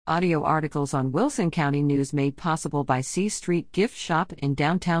Audio articles on Wilson County News made possible by C Street Gift Shop in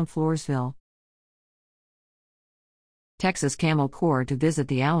downtown Floresville. Texas Camel Corps to visit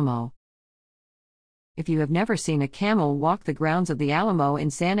the Alamo. If you have never seen a camel walk the grounds of the Alamo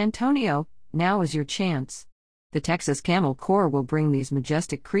in San Antonio, now is your chance. The Texas Camel Corps will bring these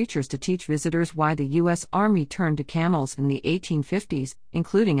majestic creatures to teach visitors why the U.S. Army turned to camels in the 1850s,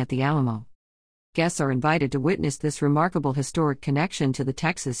 including at the Alamo. Guests are invited to witness this remarkable historic connection to the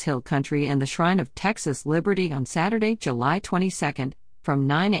Texas Hill Country and the Shrine of Texas Liberty on Saturday, July 22, from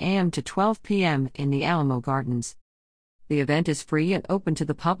 9 a.m. to 12 p.m. in the Alamo Gardens. The event is free and open to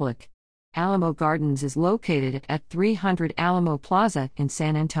the public. Alamo Gardens is located at 300 Alamo Plaza in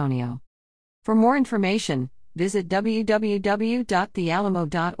San Antonio. For more information, visit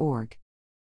www.thealamo.org.